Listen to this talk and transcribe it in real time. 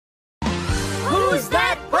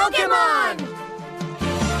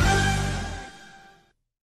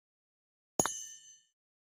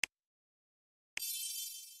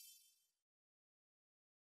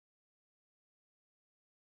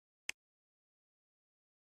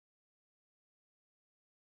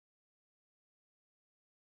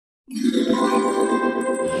One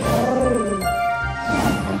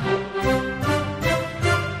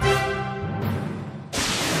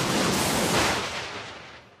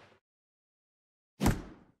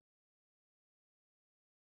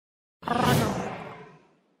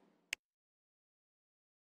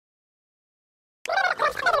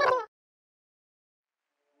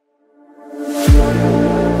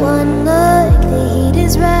look, the heat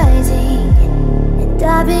is rising, and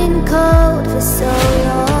I've been cold for so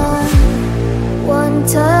long. One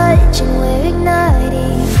touch and we're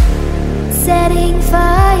igniting, setting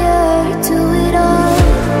fire to it all.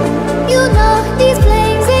 You know these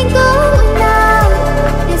flames ain't going out.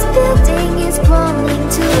 This building is crumbling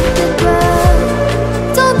to the ground.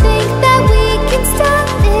 Don't think that we can stop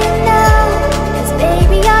it now, 'cause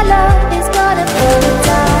baby our love is gonna burn it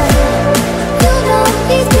down. You know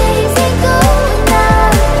these flames ain't going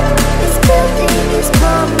out. This building is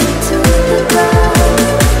crumbling to the ground.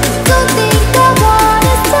 Don't think I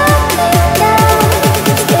wanna stop it now,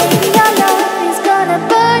 'cause baby our love is gonna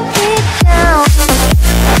burn it down.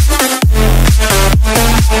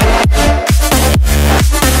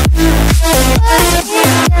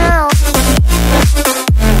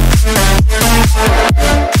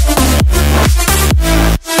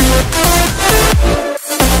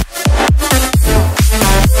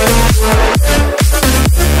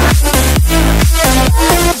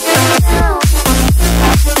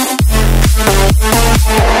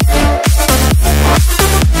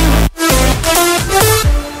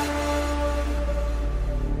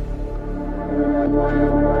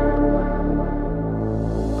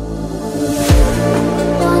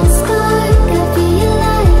 One spark, I feel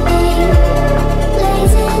lightning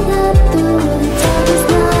blazing up through the darkest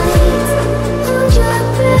nights. Hold your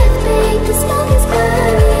breath, babe, the smoke is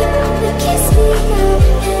burning. Now kiss me up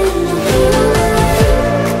and I'll be alright.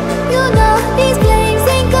 You know these flames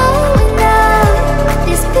ain't going out.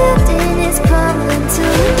 This building is crumbling to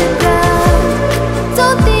the ground.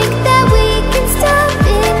 Don't think that we can stop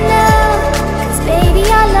it now, 'cause baby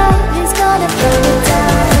our love is gonna burn it down.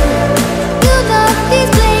 You know these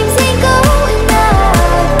flames ain't going out.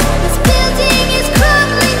 This building is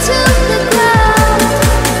crumbling to the ground.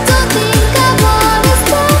 Don't think I wanna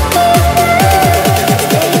stop it now, 'cause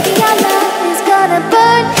baby our love is gonna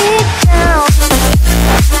burn it down.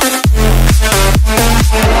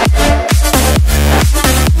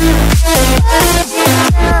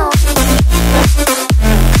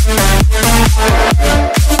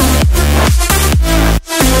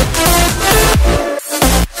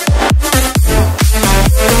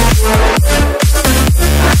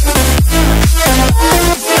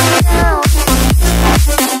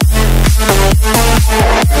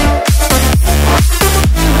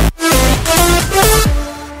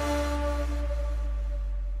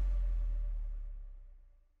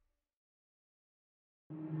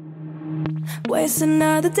 Waste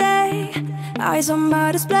another day, eyes on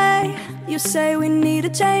my display. You say we need a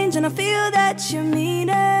change, and I feel that you mean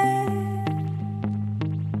it.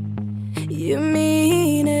 You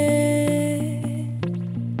mean it.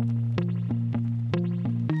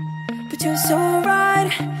 But you're so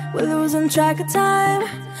right, we're losing track of time,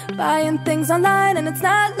 buying things online, and it's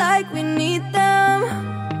not like we need them.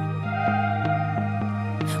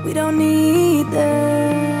 We don't need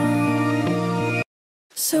them.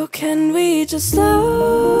 So can we just slow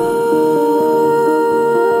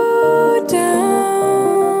down?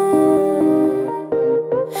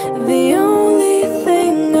 The only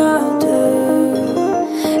thing I'll do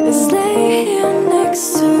is lay here next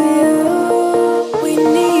to you. We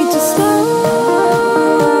need to slow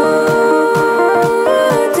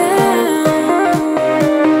down.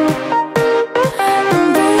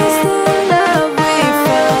 Embrace the love we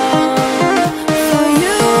found. For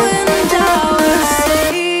you and I was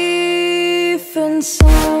safe and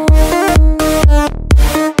sound.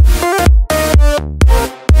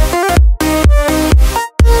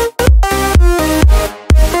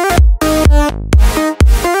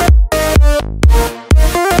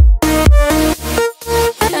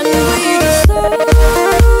 And we just slow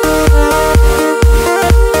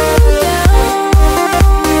down.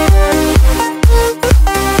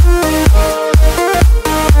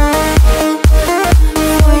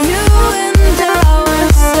 For you and I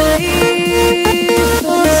was safe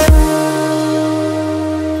and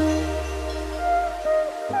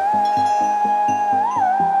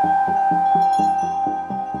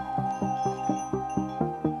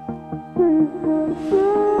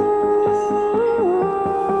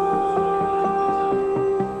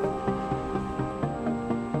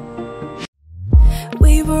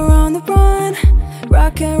We were on the run,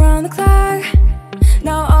 rocking around the clock.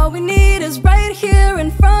 Now all all we need is right here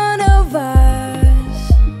in front of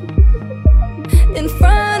us. In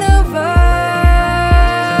front of us.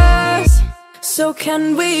 So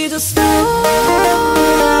can we just slow